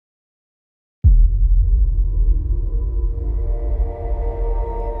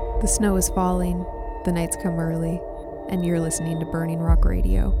The snow is falling, the nights come early, and you're listening to Burning Rock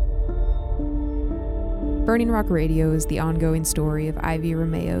Radio. Burning Rock Radio is the ongoing story of Ivy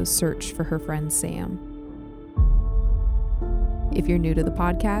Romeo's search for her friend Sam. If you're new to the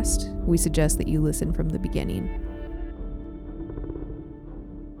podcast, we suggest that you listen from the beginning.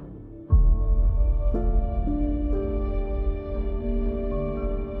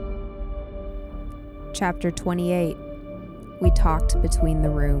 Chapter 28. We talked between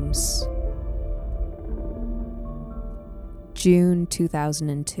the rooms. June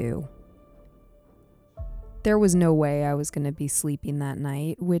 2002. There was no way I was going to be sleeping that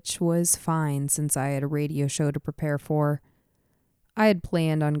night, which was fine since I had a radio show to prepare for. I had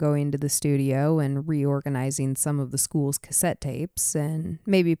planned on going to the studio and reorganizing some of the school's cassette tapes and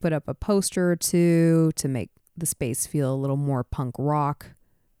maybe put up a poster or two to make the space feel a little more punk rock.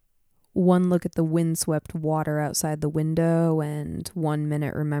 One look at the windswept water outside the window and 1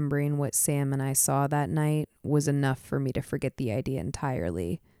 minute remembering what Sam and I saw that night was enough for me to forget the idea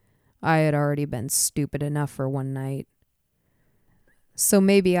entirely. I had already been stupid enough for one night. So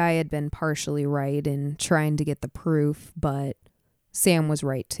maybe I had been partially right in trying to get the proof, but Sam was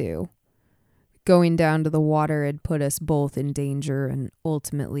right too. Going down to the water had put us both in danger and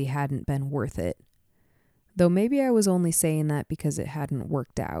ultimately hadn't been worth it. Though maybe I was only saying that because it hadn't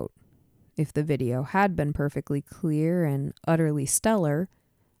worked out. If the video had been perfectly clear and utterly stellar,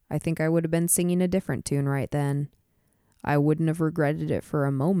 I think I would have been singing a different tune right then. I wouldn't have regretted it for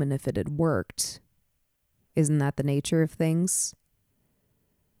a moment if it had worked. Isn't that the nature of things?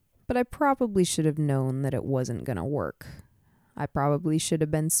 But I probably should have known that it wasn't going to work. I probably should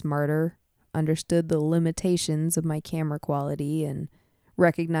have been smarter, understood the limitations of my camera quality, and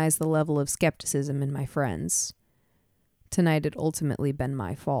recognized the level of skepticism in my friends. Tonight had ultimately been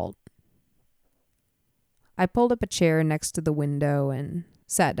my fault. I pulled up a chair next to the window and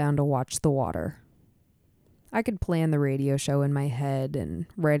sat down to watch the water. I could plan the radio show in my head and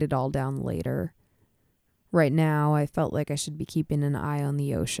write it all down later. Right now, I felt like I should be keeping an eye on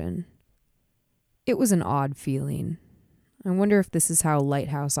the ocean. It was an odd feeling. I wonder if this is how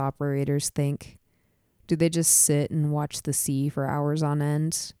lighthouse operators think. Do they just sit and watch the sea for hours on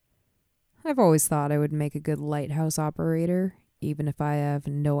end? I've always thought I would make a good lighthouse operator, even if I have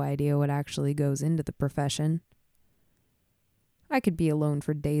no idea what actually goes into the profession. I could be alone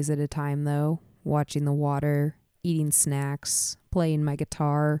for days at a time, though, watching the water, eating snacks, playing my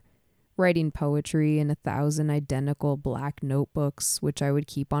guitar, writing poetry in 1,000 identical black notebooks, which I would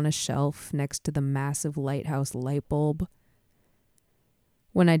keep on a shelf next to the massive lighthouse light bulb.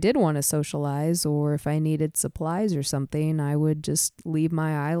 When I did want to socialize, or if I needed supplies or something, I would just leave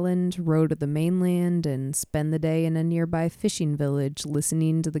my island, row to the mainland, and spend the day in a nearby fishing village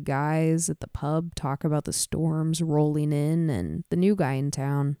listening to the guys at the pub talk about the storms rolling in and the new guy in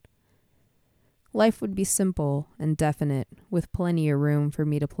town. Life would be simple and definite, with plenty of room for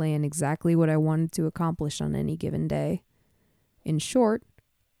me to plan exactly what I wanted to accomplish on any given day. In short,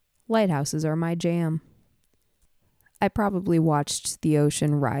 lighthouses are my jam. I probably watched the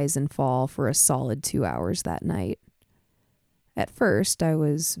ocean rise and fall for a solid 2 hours that night. At first, I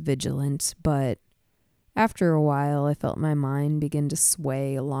was vigilant, but after a while, I felt my mind begin to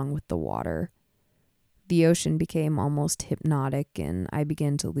sway along with the water. The ocean became almost hypnotic, and I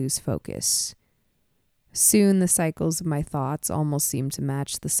began to lose focus. Soon, the cycles of my thoughts almost seemed to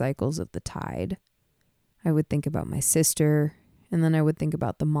match the cycles of the tide. I would think about my sister, and then I would think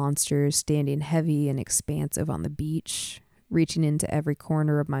about the monsters standing heavy and expansive on the beach, reaching into every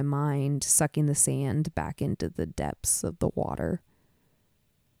corner of my mind, sucking the sand back into the depths of the water.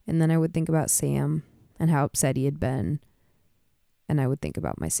 And then I would think about Sam and how upset he had been, and I would think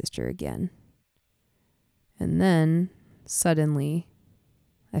about my sister again. And then, suddenly,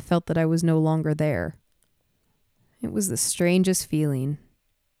 I felt that I was no longer there. It was the strangest feeling.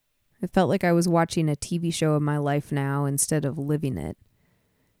 It felt like I was watching a TV show of my life now instead of living it.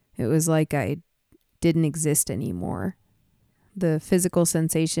 It was like I didn't exist anymore. The physical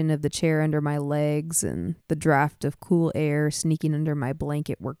sensation of the chair under my legs and the draft of cool air sneaking under my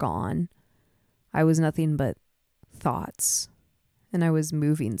blanket were gone. I was nothing but thoughts, and I was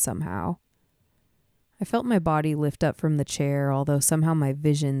moving somehow. I felt my body lift up from the chair, although somehow my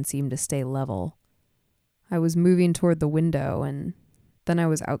vision seemed to stay level. I was moving toward the window, and then I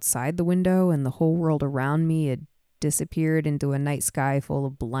was outside the window, and the whole world around me had disappeared into a night sky full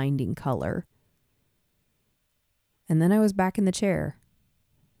of blinding color. And then I was back in the chair,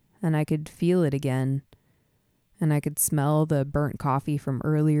 and I could feel it again, and I could smell the burnt coffee from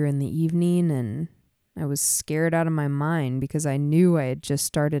earlier in the evening, and I was scared out of my mind because I knew I had just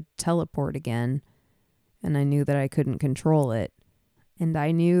started to teleport again, and I knew that I couldn't control it, And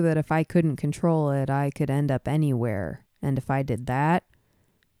I knew that if I couldn't control it, I could end up anywhere. And if I did that,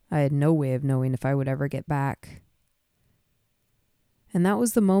 I had no way of knowing if I would ever get back. And that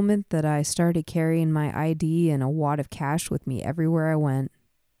was the moment that I started carrying my ID and a wad of cash with me everywhere I went,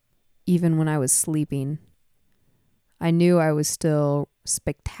 even when I was sleeping. I knew I was still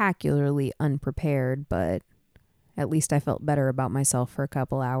spectacularly unprepared, but at least I felt better about myself for a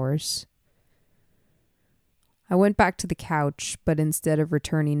couple hours. I went back to the couch, but instead of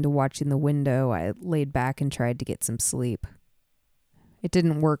returning to watching the window, I laid back and tried to get some sleep. It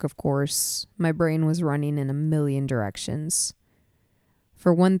didn't work, of course. My brain was running in a million directions.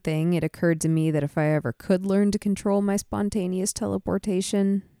 For one thing, it occurred to me that if I ever could learn to control my spontaneous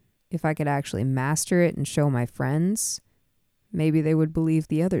teleportation, if I could actually master it and show my friends, maybe they would believe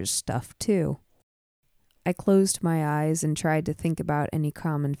the others' stuff too. I closed my eyes and tried to think about any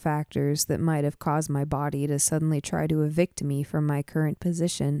common factors that might have caused my body to suddenly try to evict me from my current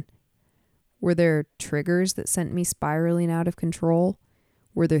position. Were there triggers that sent me spiraling out of control?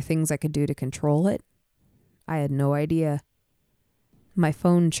 Were there things I could do to control it? I had no idea. My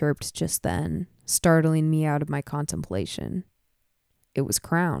phone chirped just then, startling me out of my contemplation. It was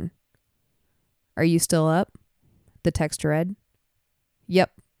Crown. "Are you still up?" the text read.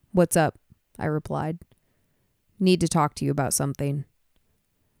 "Yep. What's up?" I replied. "Need to talk to you about something."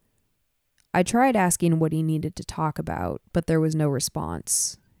 I tried asking what he needed to talk about, but there was no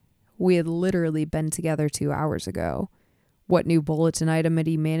response. We had literally been together 2 hours ago. What new bulletin item had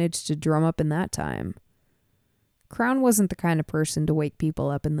he managed to drum up in that time? Crown wasn't the kind of person to wake people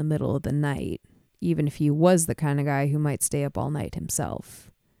up in the middle of the night, even if he was the kind of guy who might stay up all night himself.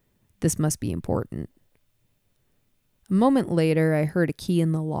 This must be important. A moment later, I heard a key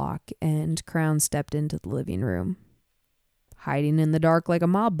in the lock, and Crown stepped into the living room. "Hiding in the dark like a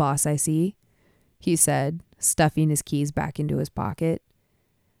mob boss, I see," he said, stuffing his keys back into his pocket.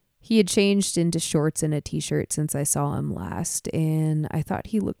 He had changed into shorts and a t-shirt since I saw him last, and I thought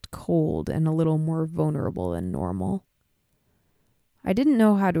he looked cold and a little more vulnerable than normal. I didn't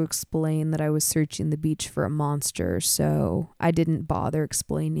know how to explain that I was searching the beach for a monster, so I didn't bother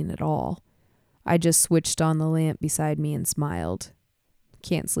explaining at all. I just switched on the lamp beside me and smiled.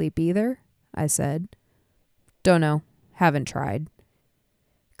 "Can't sleep either?" I said. "Don't know. Haven't tried."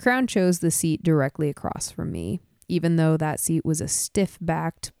 Crown chose the seat directly across from me, even though that seat was a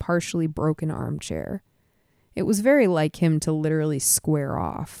stiff-backed, partially broken armchair. It was very like him to literally square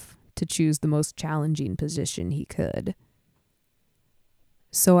off, to choose the most challenging position he could.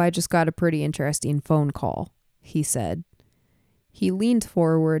 "So I just got a pretty interesting phone call," he said. He leaned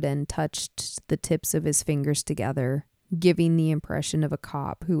forward and touched the tips of his fingers together, giving the impression of a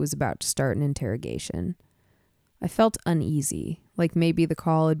cop who was about to start an interrogation. I felt uneasy, like maybe the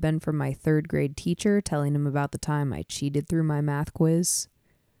call had been from my 3rd grade teacher telling him about the time I cheated through my math quiz.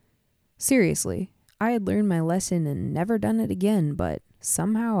 Seriously, I had learned my lesson and never done it again, but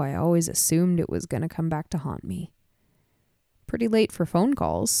somehow I always assumed it was going to come back to haunt me. "Pretty late for phone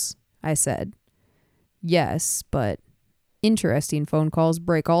calls," I said. "Yes, but interesting phone calls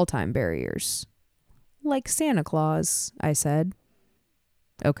break all time barriers." "Like Santa Claus," I said.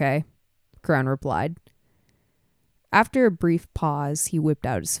 "Okay," Crown replied. After a brief pause, he whipped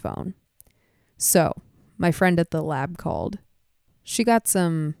out his phone. "So, my friend at the lab called. She got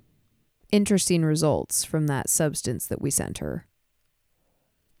some interesting results from that substance that we sent her."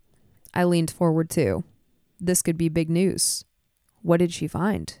 I leaned forward too. This could be big news. "What did she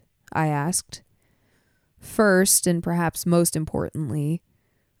find?" I asked. "First, and perhaps most importantly,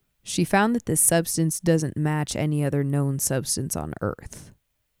 she found that this substance doesn't match any other known substance on Earth."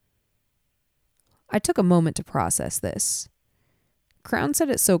 I took a moment to process this. Crown said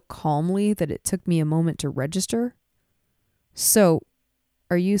it so calmly that it took me a moment to register. "So,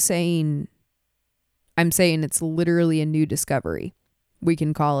 are you saying..." "I'm saying it's literally a new discovery. We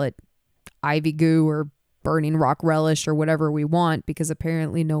can call it ivy goo or burning rock relish or whatever we want, because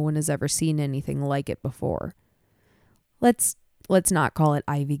apparently no one has ever seen anything like it before." Let's not call it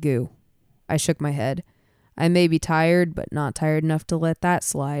ivy goo." I shook my head. I may be tired, but not tired enough to let that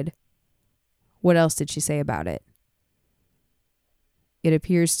slide. "What else did she say about it?" "It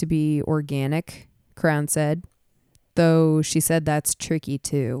appears to be organic," Crown said, "though she said that's tricky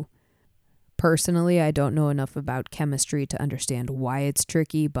too. Personally, I don't know enough about chemistry to understand why it's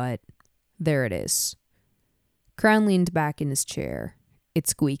tricky, but there it is." Crown leaned back in his chair. It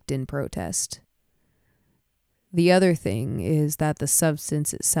squeaked in protest. "The other thing is that the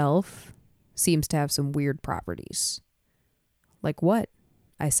substance itself seems to have some weird properties." "Like what?"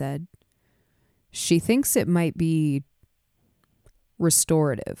 I said. "She thinks it might be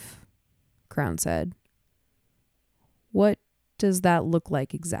restorative," Crown said. "What does that look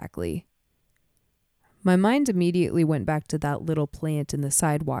like exactly? My mind immediately went back to that little plant in the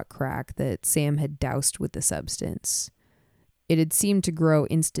sidewalk crack that Sam had doused with the substance. It had seemed to grow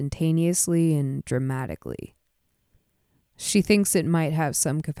instantaneously and dramatically. She thinks it might have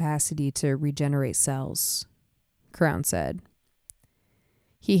some capacity to regenerate cells, Crown said.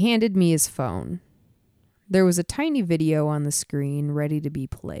 He handed me his phone. There was a tiny video on the screen ready to be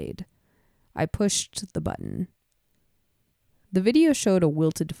played. I pushed the button. The video showed a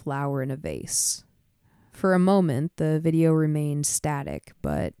wilted flower in a vase. For a moment, the video remained static,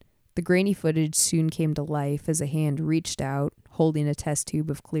 but the grainy footage soon came to life as a hand reached out, holding a test tube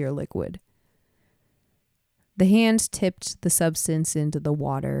of clear liquid. The hand tipped the substance into the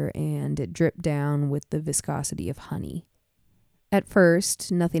water, and it dripped down with the viscosity of honey. At first,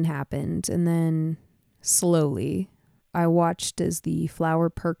 nothing happened, and then, slowly, I watched as the flower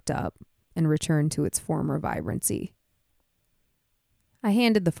perked up and returned to its former vibrancy. I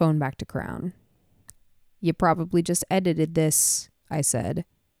handed the phone back to Crown. "You probably just edited this," I said.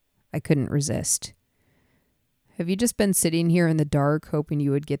 I couldn't resist. "Have you just been sitting here in the dark hoping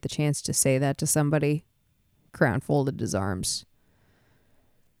you would get the chance to say that to somebody?" Crown folded his arms.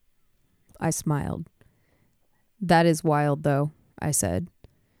 I smiled. "That is wild, though," I said.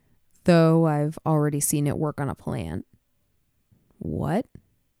 "Though I've already seen it work on a plant." "What?"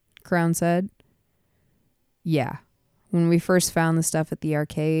 Crown said. "Yeah. When we first found the stuff at the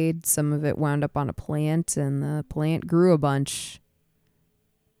arcade, some of it wound up on a plant, and the plant grew a bunch."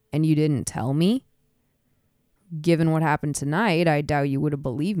 "And you didn't tell me?" "Given what happened tonight, I doubt you would have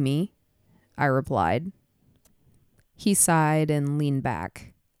believed me," I replied. He sighed and leaned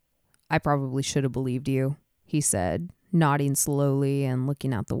back. "I probably should have believed you," he said, nodding slowly and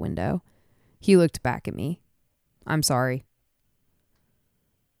looking out the window. He looked back at me. "I'm sorry."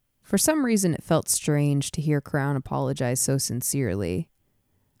 For some reason, it felt strange to hear Crown apologize so sincerely.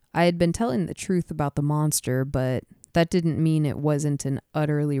 I had been telling the truth about the monster, but that didn't mean it wasn't an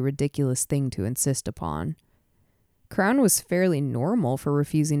utterly ridiculous thing to insist upon. Crown was fairly normal for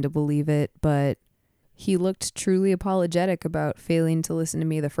refusing to believe it, but he looked truly apologetic about failing to listen to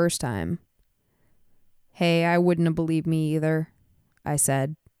me the first time. "Hey, I wouldn't have believed me either," I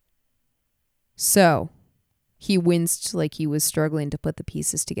said. "So," he winced like he was struggling to put the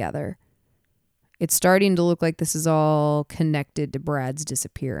pieces together. "It's starting to look like this is all connected to Brad's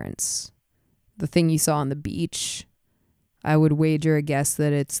disappearance. The thing you saw on the beach, I would wager a guess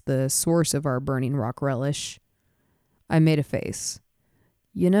that it's the source of our burning rock relish." I made a face.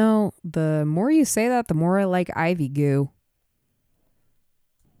 "You know, the more you say that, the more I like ivy goo."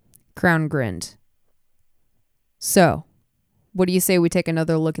 Crown grinned. "So, what do you say we take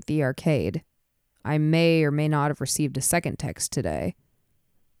another look at the arcade? I may or may not have received a second text today."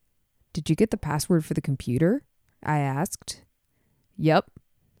 "Did you get the password for the computer?" I asked. "Yep.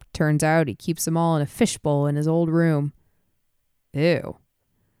 Turns out he keeps them all in a fishbowl in his old room." "Ew."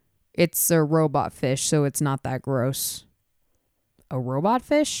 "It's a robot fish, so it's not that gross." "A robot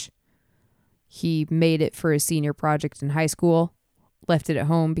fish?" "He made it for his senior project in high school. Left it at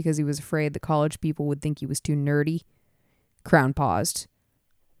home because he was afraid the college people would think he was too nerdy." Crown paused.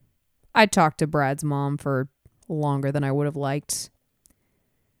 I talked to Brad's mom for longer than I would have liked.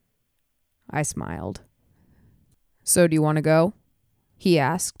 I smiled. "So do you want to go?" he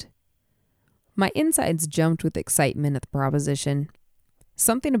asked. My insides jumped with excitement at the proposition.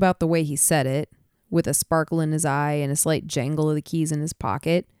 Something about the way he said it, with a sparkle in his eye and a slight jangle of the keys in his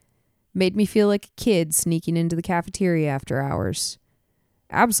pocket, made me feel like a kid sneaking into the cafeteria after hours.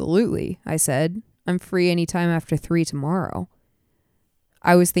 "Absolutely," I said. "I'm free any time after 3 tomorrow."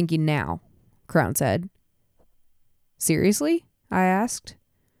 "I was thinking now," Crown said. "Seriously?" I asked.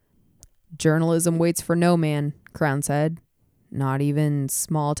 "Journalism waits for no man," Crown said. "Not even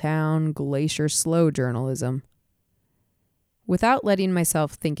small-town, glacier-slow journalism." Without letting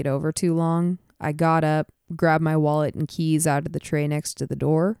myself think it over too long, I got up, grabbed my wallet and keys out of the tray next to the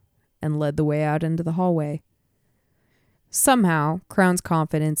door, and led the way out into the hallway. Somehow, Crown's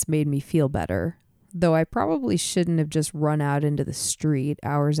confidence made me feel better, though I probably shouldn't have just run out into the street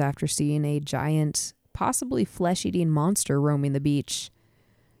hours after seeing a giant, possibly flesh-eating monster roaming the beach.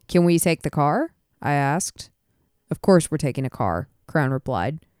 "Can we take the car?" I asked. "Of course we're taking a car," Crown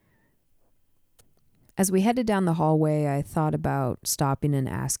replied. As we headed down the hallway, I thought about stopping and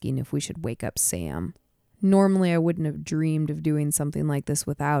asking if we should wake up Sam. Normally, I wouldn't have dreamed of doing something like this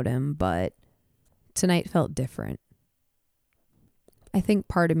without him, but tonight felt different. I think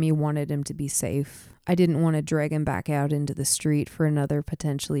part of me wanted him to be safe. I didn't want to drag him back out into the street for another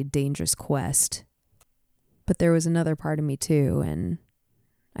potentially dangerous quest. But there was another part of me too, and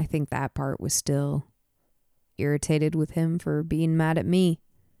I think that part was still irritated with him for being mad at me.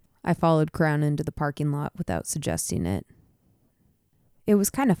 I followed Crown into the parking lot without suggesting it. It was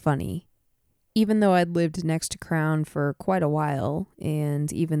kind of funny. Even though I'd lived next to Crown for quite a while,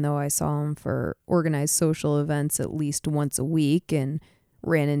 and even though I saw him for organized social events at least once a week and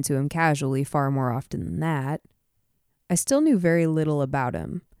ran into him casually far more often than that, I still knew very little about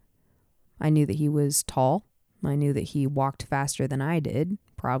him. I knew that he was tall. I knew that he walked faster than I did,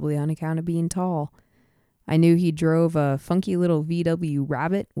 probably on account of being tall. I knew he drove a funky little VW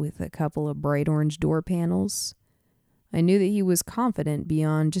Rabbit with a couple of bright orange door panels. I knew that he was confident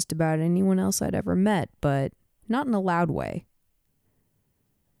beyond just about anyone else I'd ever met, but not in a loud way.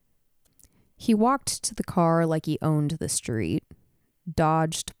 He walked to the car like he owned the street,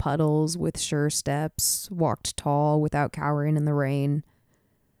 dodged puddles with sure steps, walked tall without cowering in the rain.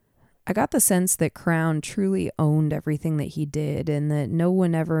 I got the sense that Crown truly owned everything that he did and that no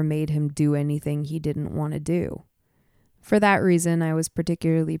one ever made him do anything he didn't want to do. For that reason, I was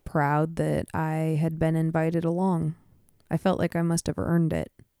particularly proud that I had been invited along. I felt like I must have earned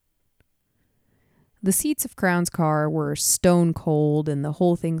it. The seats of Crown's car were stone cold, and the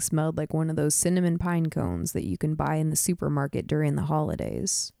whole thing smelled like one of those cinnamon pine cones that you can buy in the supermarket during the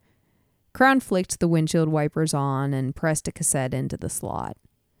holidays. Crown flicked the windshield wipers on and pressed a cassette into the slot.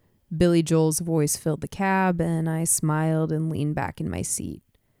 Billy Joel's voice filled the cab, and I smiled and leaned back in my seat.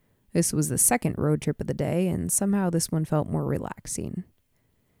 This was the second road trip of the day, and somehow this one felt more relaxing.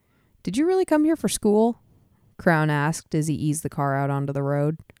 "Did you really come here for school?" Crown asked as he eased the car out onto the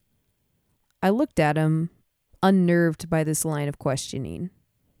road. I looked at him, unnerved by this line of questioning.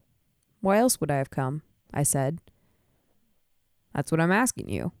 "Why else would I have come?" I said. "That's what I'm asking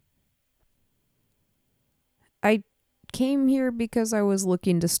you." "I came here because I was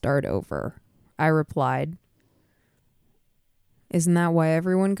looking to start over," I replied. "Isn't that why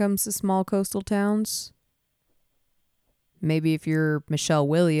everyone comes to small coastal towns?" "Maybe if you're Michelle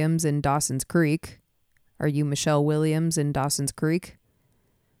Williams in Dawson's Creek." "Are you Michelle Williams in Dawson's Creek?"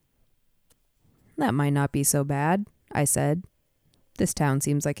 "That might not be so bad," I said. "This town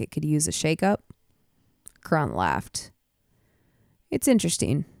seems like it could use a shake-up." Crown laughed. "It's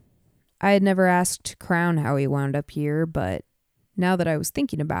interesting. I had never asked Crown how he wound up here, but now that I was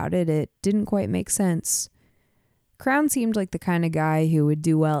thinking about it, it didn't quite make sense. Crown seemed like the kind of guy who would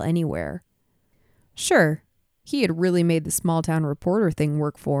do well anywhere. Sure, he had really made the small-town reporter thing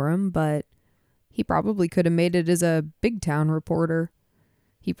work for him, but he probably could have made it as a big-town reporter.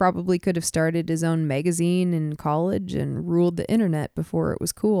 He probably could have started his own magazine in college and ruled the internet before it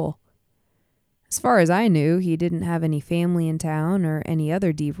was cool. As far as I knew, he didn't have any family in town or any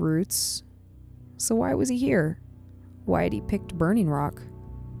other deep roots. So why was he here? Why had he picked Burning Rock?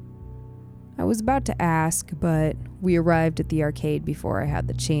 I was about to ask, but we arrived at the arcade before I had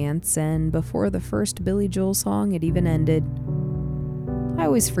the chance, and before the first Billy Joel song had even ended. I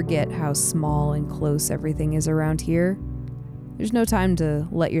always forget how small and close everything is around here. There's no time to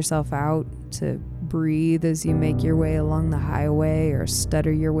let yourself out, to breathe as you make your way along the highway or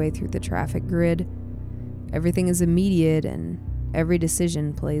stutter your way through the traffic grid. Everything is immediate, and every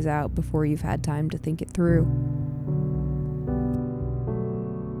decision plays out before you've had time to think it through.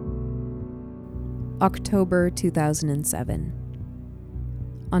 October 2007.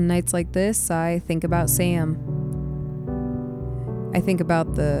 On nights like this, I think about Sam. I think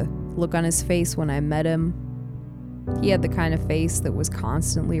about the look on his face when I met him. He had the kind of face that was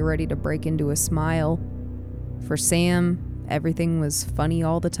constantly ready to break into a smile. For Sam, everything was funny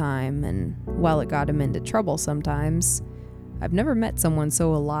all the time, and while it got him into trouble sometimes, I've never met someone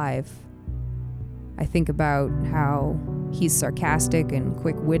so alive. I think about how he's sarcastic and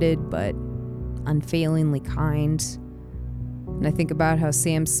quick-witted, but unfailingly kind. And I think about how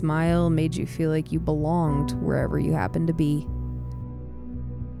Sam's smile made you feel like you belonged wherever you happened to be.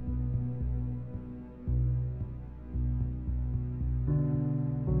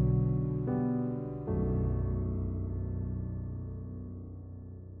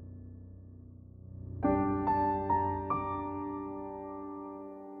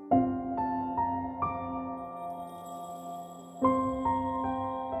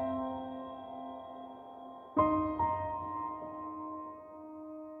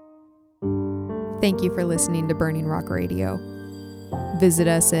 Thank you for listening to Burning Rock Radio. Visit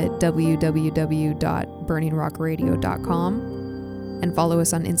us at www.burningrockradio.com and follow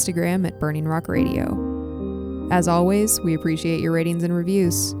us on Instagram at Burning Rock Radio. As always, we appreciate your ratings and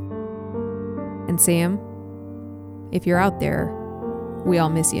reviews. And Sam, if you're out there, we all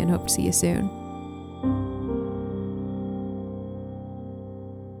miss you and hope to see you soon.